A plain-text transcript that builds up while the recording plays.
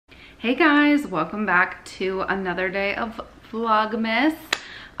Hey guys, welcome back to another day of vlogmas.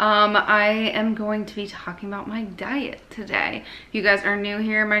 I am going to be talking about my diet today. If you guys are new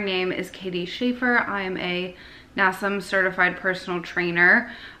here, my name is Katie Schaefer. I am a NASM certified personal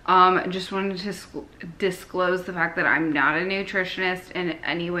trainer. Just wanted to disclose the fact that I'm not a nutritionist in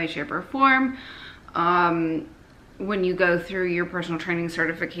any way, shape, or form. When you go through your personal training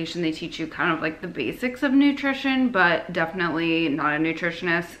certification, they teach you kind of like the basics of nutrition, but definitely not a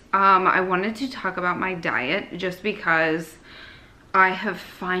nutritionist. I wanted to talk about my diet just because I have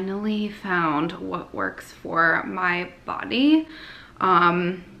finally found what works for my body.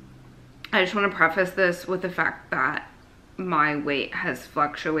 I just want to preface this with the fact that my weight has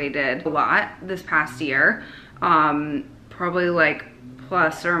fluctuated a lot this past year. Probably like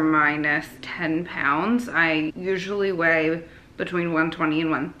plus or minus 10 pounds. I usually weigh between 120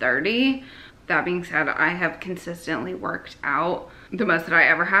 and 130. That being said, I have consistently worked out the most that I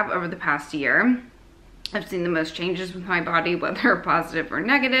ever have over the past year. I've seen the most changes with my body, whether positive or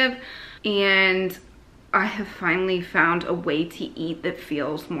negative, and I have finally found a way to eat that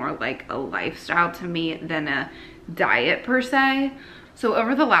feels more like a lifestyle to me than a diet per se. So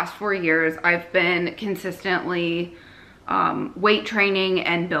over the last 4 years, I've been consistently weight training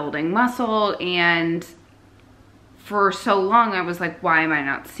and building muscle, and for so long I was like, why am I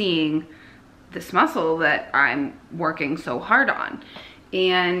not seeing this muscle that I'm working so hard on?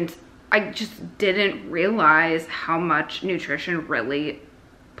 And I just didn't realize how much nutrition really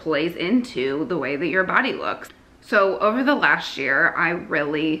plays into the way that your body looks. So over the last year, I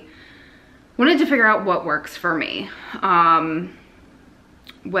really wanted to figure out what works for me.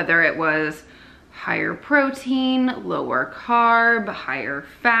 Whether it was higher protein, lower carb, higher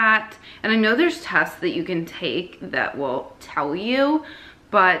fat. And I know there's tests that you can take that will tell you,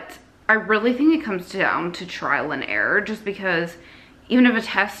 but I really think it comes down to trial and error, just because even if a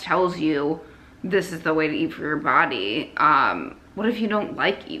test tells you this is the way to eat for your body, what if you don't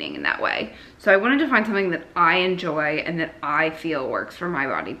like eating in that way? So I wanted to find something that I enjoy and that I feel works for my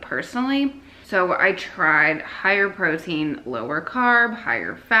body personally. So I tried higher protein, lower carb,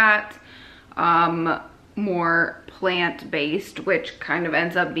 higher fat, more plant-based, which kind of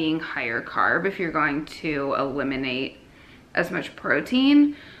ends up being higher carb if you're going to eliminate as much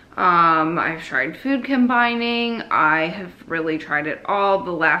protein. I've tried food combining. I have really tried it all.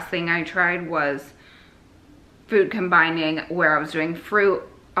 The last thing I tried was food combining, where I was doing fruit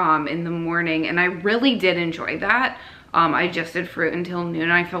in the morning, and I really did enjoy that. I just did fruit until noon,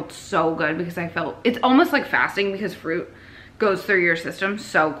 and I felt so good because I felt, it's almost like fasting because fruit goes through your system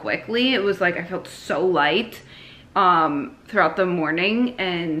so quickly. It was like I felt so light throughout the morning,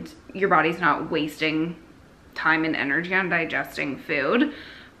 and your body's not wasting time and energy on digesting food.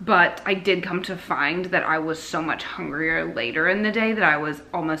 But I did come to find that I was so much hungrier later in the day that I was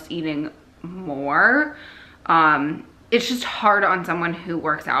almost eating more. It's just hard on someone who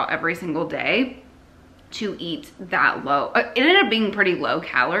works out every single day to eat that low. It ended up being pretty low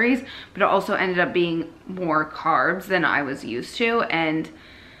calories, but it also ended up being more carbs than I was used to. And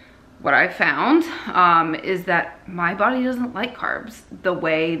what I found is that my body doesn't like carbs the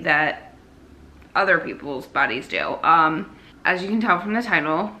way that other people's bodies do. As you can tell from the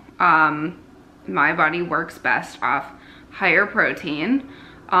title, my body works best off higher protein.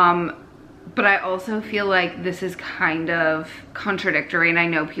 But I also feel like this is kind of contradictory, and I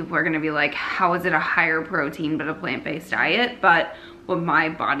know people are gonna be like, how is it a higher protein but a plant-based diet? But what my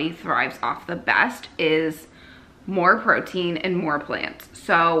body thrives off the best is more protein and more plants.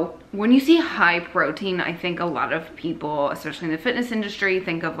 So when you see high protein, I think a lot of people, especially in the fitness industry,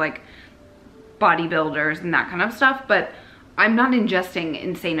 think of like bodybuilders and that kind of stuff, but I'm not ingesting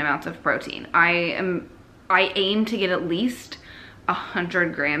insane amounts of protein. I aim to get at least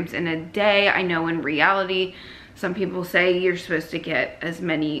 100 grams in a day. I know in reality, some people say you're supposed to get as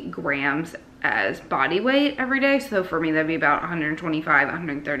many grams as body weight every day. So for me, that'd be about 125,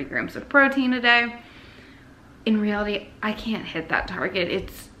 130 grams of protein a day. In reality, I can't hit that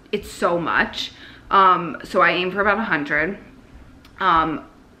target. It's so much. So I aim for about 100.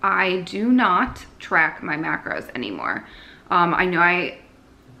 I do not track my macros anymore. I know I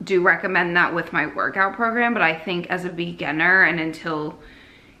do recommend that with my workout program, but I think as a beginner and until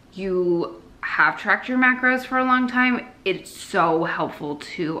you have tracked your macros for a long time, it's so helpful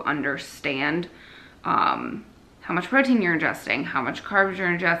to understand how much protein you're ingesting, how much carbs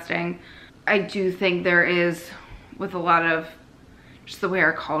you're ingesting. I do think there is, with a lot of just the way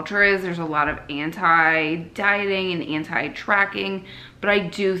our culture is, there's a lot of anti-dieting and anti-tracking, but I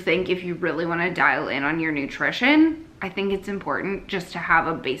do think if you really want to dial in on your nutrition, I think it's important just to have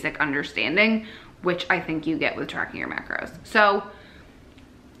a basic understanding, which I think you get with tracking your macros. So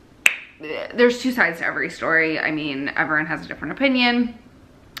there's two sides to every story. I mean, everyone has a different opinion,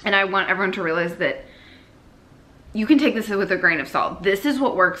 and I want everyone to realize that you can take this with a grain of salt. This is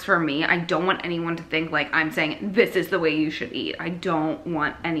what works for me. I don't want anyone to think like I'm saying this is the way you should eat. I don't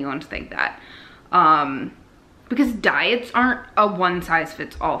want anyone to think that. Because diets aren't a one size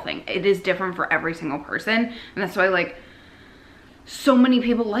fits all thing. It is different for every single person. And that's why like so many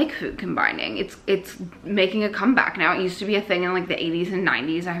people like food combining. It's making a comeback now. It used to be a thing in like the 80s and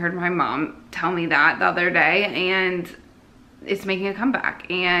 90s. I heard my mom tell me that the other day, and it's making a comeback,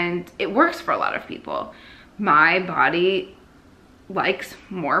 and it works for a lot of people. My body likes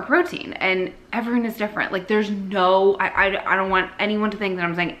more protein, and everyone is different. Like there's no, I don't want anyone to think that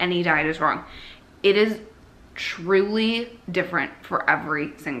I'm saying any diet is wrong. It is truly different for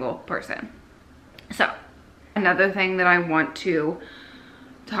every single person. So another thing that I want to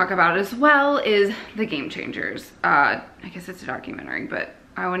talk about as well is the Game Changers. I guess it's a documentary, but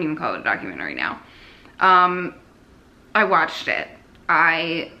I wouldn't even call it a documentary now. I watched it.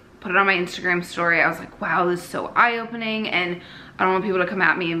 I put it on my Instagram story. I was like, wow, this is so eye-opening, and I don't want people to come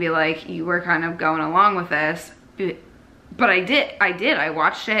at me and be like, you were kind of going along with this. But I did. I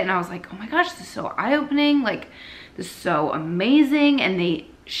watched it and I was like, oh my gosh, this is so eye-opening. Like, this is so amazing. And they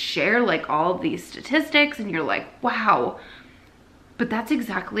share like all of these statistics, and you're like, wow. But that's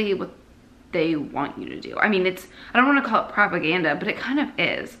exactly what they want you to do. I mean, I don't want to call it propaganda, but it kind of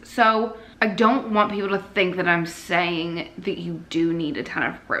is. So I don't want people to think that I'm saying that you do need a ton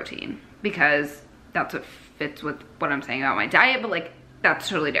of protein, because that's what fits with what I'm saying about my diet, but like that's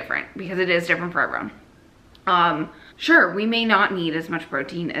totally different because it is different for everyone. Sure, we may not need as much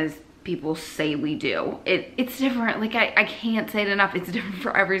protein as people say we do. It's different. Like I can't say it enough. It's different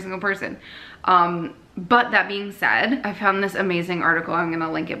for every single person. But that being said, I found this amazing article. I'm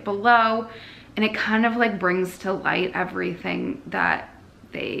gonna link it below, and it kind of like brings to light everything that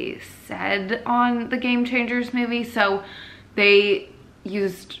they said on the Game Changers movie. So they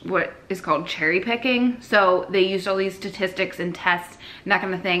used what is called cherry picking. So they used all these statistics and tests and that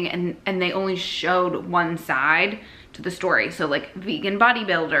kind of thing, and they only showed one side to the story. So like vegan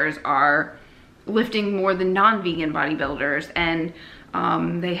bodybuilders are lifting more than non-vegan bodybuilders, and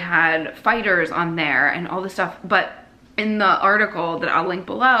they had fighters on there and all this stuff. But in the article that I'll link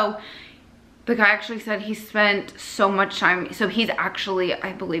below, the guy actually said he spent so much time, so he's actually,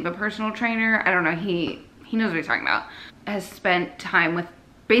 I believe, a personal trainer. I don't know, he knows what he's talking about. Has spent time with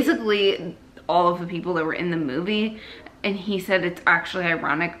basically all of the people that were in the movie, and he said it's actually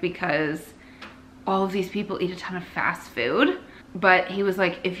ironic because all of these people eat a ton of fast food. But he was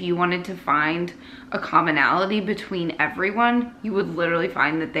like, if you wanted to find a commonality between everyone, you would literally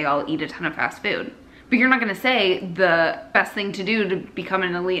find that they all eat a ton of fast food. But you're not gonna say the best thing to do to become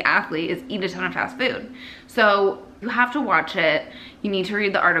an elite athlete is eat a ton of fast food. So you have to watch it. You need to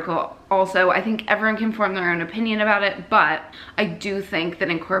read the article. Also, I think everyone can form their own opinion about it, but I do think that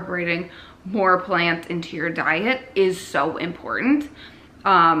incorporating more plants into your diet is so important.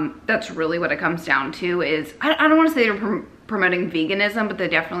 That's really what it comes down to. Is I don't want to say they're promoting veganism, but they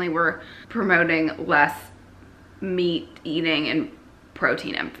definitely were promoting less meat eating and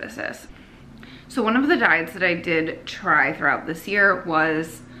protein emphasis. So one of the diets that I did try throughout this year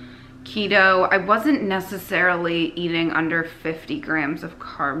was keto. I wasn't necessarily eating under 50 grams of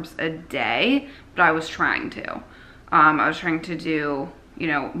carbs a day, but I was trying to. I was trying to do, you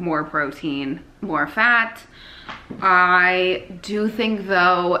know, more protein, more fat. I do think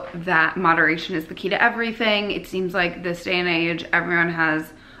though that moderation is the key to everything. It seems like this day and age, everyone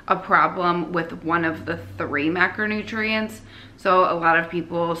has a problem with one of the 3 macronutrients. So a lot of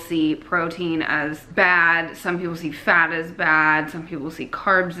people see protein as bad, some people see fat as bad, some people see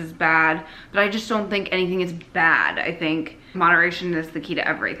carbs as bad, but I just don't think anything is bad. I think moderation is the key to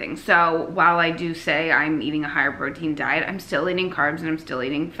everything. So while I do say I'm eating a higher protein diet, I'm still eating carbs and I'm still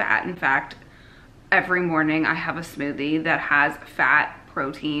eating fat. In fact, every morning I have a smoothie that has fat,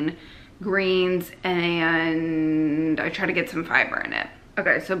 protein, greens, and I try to get some fiber in it.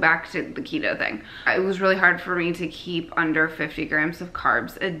 Okay, so back to the keto thing. It was really hard for me to keep under 50 grams of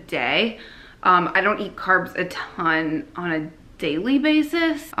carbs a day. I don't eat carbs a ton on a daily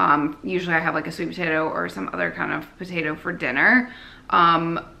basis. Usually I have like a sweet potato or some other kind of potato for dinner.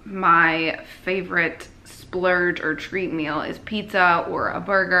 My favorite splurge or treat meal is pizza or a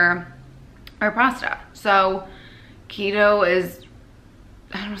burger or pasta. So keto is,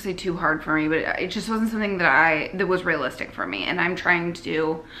 I don't want to say too hard for me, but it just wasn't something that was realistic for me. And I'm trying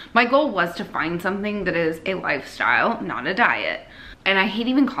to, my goal was to find something that is a lifestyle, not a diet. And I hate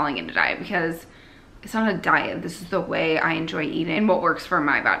even calling it a diet because it's not a diet. This is the way I enjoy eating and what works for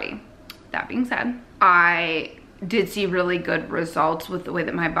my body. That being said, I did see really good results with the way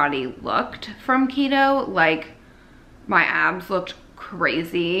that my body looked from keto. Like, my abs looked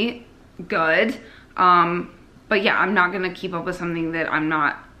crazy good. But yeah, I'm not gonna keep up with something that I'm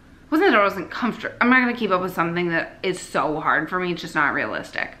not, wasn't that I wasn't comfortable. I'm not gonna keep up with something that is so hard for me. It's just not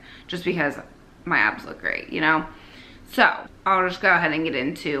realistic, just because my abs look great, you know? So I'll just go ahead and get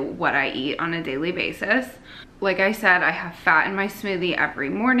into what I eat on a daily basis. Like I said, I have fat in my smoothie every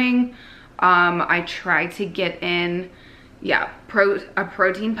morning. I try to get in, yeah, a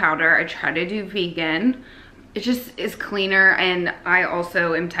protein powder. I try to do vegan. It just is cleaner, and I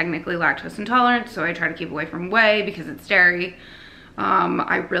also am technically lactose intolerant, so I try to keep away from whey because it's dairy.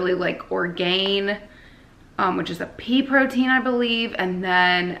 I really like Orgain, which is a pea protein, I believe, and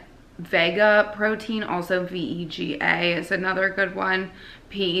then Vega protein, also VEGA is another good one.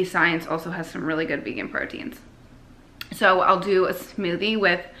 PE Science also has some really good vegan proteins. So I'll do a smoothie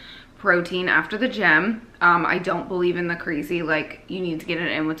with protein after the gym. I don't believe in the crazy, like, you need to get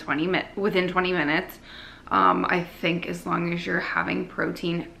it in within 20 minutes. I think as long as you're having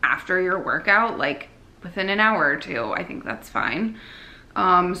protein after your workout, like within an hour or two, I think that's fine.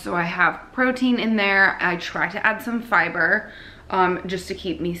 So I have protein in there. I try to add some fiber, just to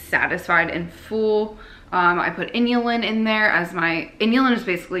keep me satisfied and full. I put inulin in there as inulin is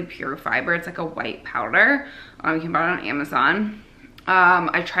basically pure fiber. It's like a white powder. You can buy it on Amazon.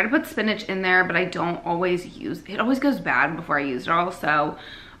 I try to put spinach in there, but I don't always use, it always goes bad before I use it all. So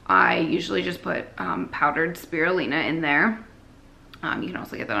I usually just put powdered spirulina in there. You can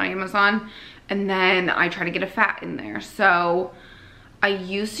also get that on Amazon. And then I try to get a fat in there. So I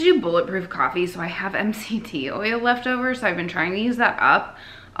used to do bulletproof coffee, so I have MCT oil left over, so I've been trying to use that up.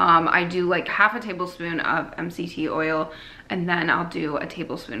 I do like half a tablespoon of MCT oil, and then I'll do a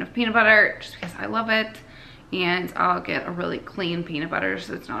tablespoon of peanut butter just because I love it. And I'll get a really clean peanut butter,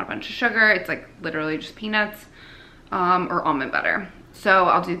 so it's not a bunch of sugar. It's like literally just peanuts, or almond butter. So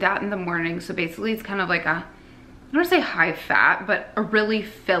I'll do that in the morning. So basically it's kind of like a, I don't want to say high fat, but a really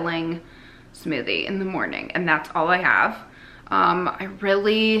filling smoothie in the morning. And that's all I have. I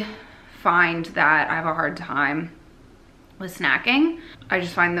really find that I have a hard time with snacking. I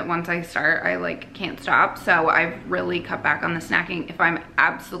just find that once I start, I like can't stop. So I've really cut back on the snacking. If I'm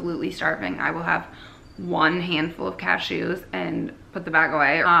absolutely starving, I will have one handful of cashews and put the bag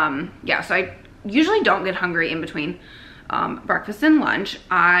away. Yeah, so I usually don't get hungry in between breakfast and lunch.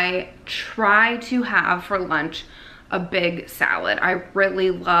 I try to have for lunch a big salad. I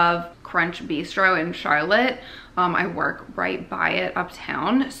really love Crunch Bistro in Charlotte. I work right by it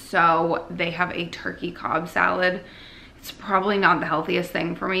uptown, so they have a turkey Cobb salad. It's probably not the healthiest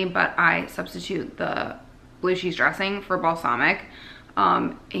thing for me, but I substitute the blue cheese dressing for balsamic,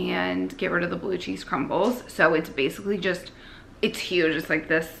 and get rid of the blue cheese crumbles. So it's basically just, it's huge. It's like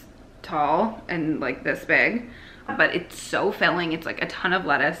this tall and like this big, but it's so filling. It's like a ton of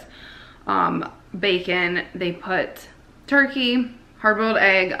lettuce, bacon. They put turkey, hard-boiled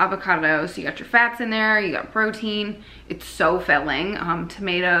egg, avocado. So you got your fats in there, you got protein. It's so filling.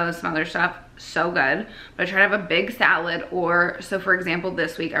 Tomatoes, some other stuff, so good. But I try to have a big salad, or, so for example,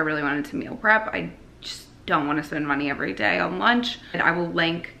 this week I really wanted to meal prep. I just don't want to spend money every day on lunch. And I will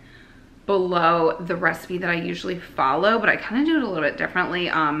link below the recipe that I usually follow, but I kind of do it a little bit differently.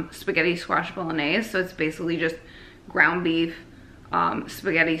 Spaghetti squash bolognese. So it's basically just ground beef,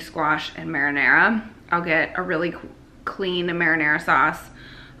 spaghetti squash, and marinara. I'll get a really clean marinara sauce,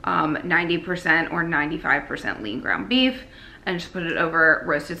 90% or 95% lean ground beef, and just put it over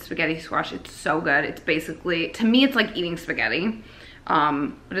roasted spaghetti squash. It's so good. It's basically, to me, it's like eating spaghetti,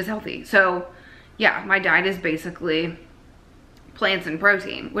 but it's healthy. So yeah, my diet is basically plants and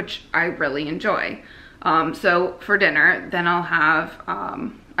protein, which I really enjoy. So for dinner, then I'll have,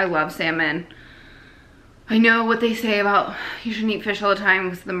 I love salmon. I know what they say about you shouldn't eat fish all the time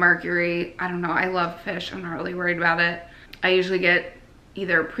because of the mercury. I don't know, I love fish. I'm not really worried about it. I usually get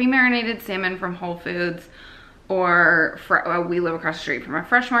either pre-marinated salmon from Whole Foods, or we live across the street from a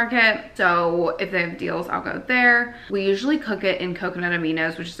fresh market. So if they have deals, I'll go there. We usually cook it in coconut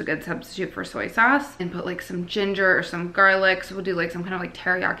aminos, which is a good substitute for soy sauce, and put like some ginger or some garlic. So we'll do like some kind of like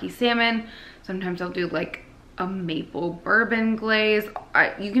teriyaki salmon. Sometimes I'll do like a maple bourbon glaze.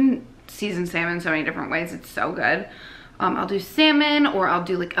 You can season salmon so many different ways. It's so good. I'll do salmon, or I'll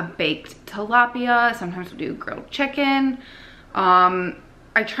do like a baked tilapia. Sometimes we'll do grilled chicken.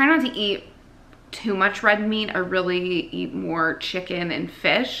 I try not to eat too much red meat. I really eat more chicken and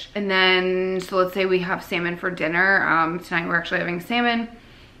fish. And then, so let's say we have salmon for dinner. Tonight we're actually having salmon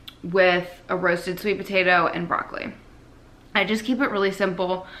with a roasted sweet potato and broccoli. I just keep it really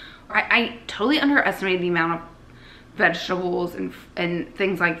simple. I totally underestimate the amount of vegetables and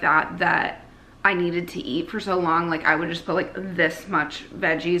things like that I needed to eat for so long. Like I would just put like this much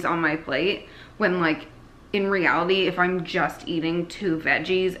veggies on my plate when like in reality, if I'm just eating 2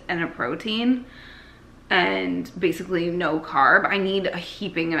 veggies and a protein and basically no carb, I need a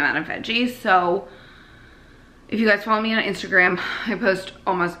heaping amount of veggies. So if you guys follow me on Instagram, I post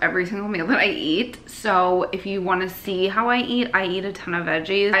almost every single meal that I eat. So if you want to see how I eat a ton of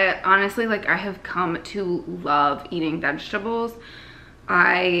veggies. I honestly, like, I have come to love eating vegetables.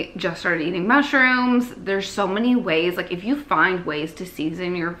 I just started eating mushrooms. There's so many ways, like if you find ways to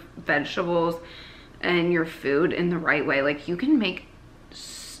season your vegetables and your food in the right way, like you can make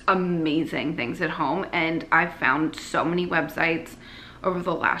amazing things at home. And I've found so many websites over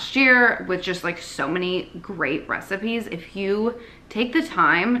the last year with just like so many great recipes. If you take the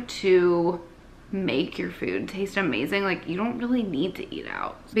time to make your food taste amazing, like you don't really need to eat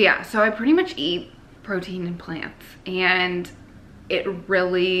out. But yeah, so I pretty much eat protein and plants, and it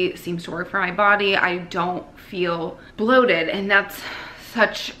really seems to work for my body. I don't feel bloated, and that's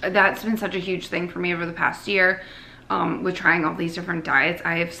been such a huge thing for me over the past year. With trying all these different diets,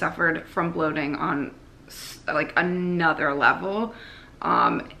 I have suffered from bloating on like another level.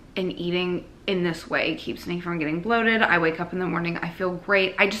 And eating in this way keeps me from getting bloated. I wake up in the morning, I feel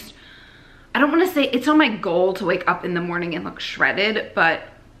great. I don't want to say it's not my goal to wake up in the morning and look shredded, but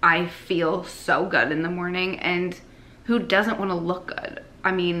I feel so good in the morning, and who doesn't want to look good?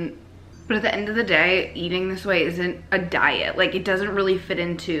 I mean, but at the end of the day, eating this way isn't a diet. Like it doesn't really fit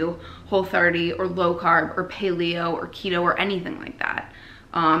into Whole30 or low carb or paleo or keto or anything like that.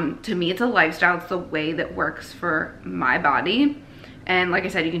 To me, it's a lifestyle. It's the way that works for my body. And like I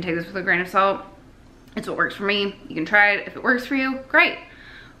said, you can take this with a grain of salt. It's what works for me. You can try it. If it works for you, great.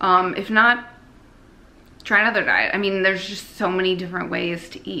 If not, try another diet. I mean, there's just so many different ways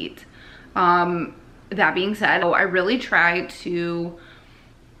to eat. That being said, I really try to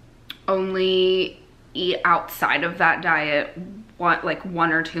only eat outside of that diet like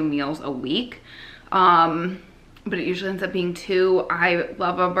 1 or 2 meals a week. But it usually ends up being 2. I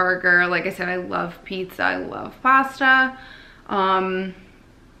love a burger. Like I said, I love pizza. I love pasta.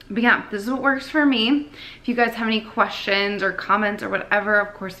 But yeah, this is what works for me. If you guys have any questions or comments or whatever,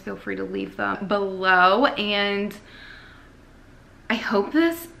 of course, feel free to leave them below. And I hope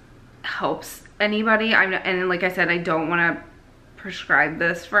this helps anybody. And like I said, I don't want to prescribe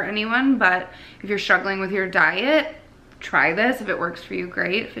this for anyone, but if you're struggling with your diet, try this. If it works for you,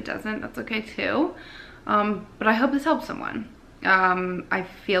 great. If it doesn't, that's okay too. But I hope this helps someone. I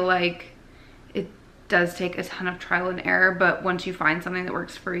feel like it does take a ton of trial and error, but once you find something that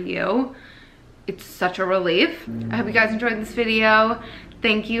works for you, it's such a relief. I hope you guys enjoyed this video.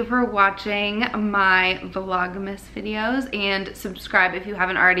 Thank you for watching my vlogmas videos, and subscribe if you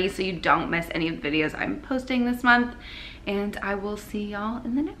haven't already so you don't miss any of the videos I'm posting this month. And I will see y'all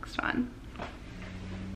in the next one.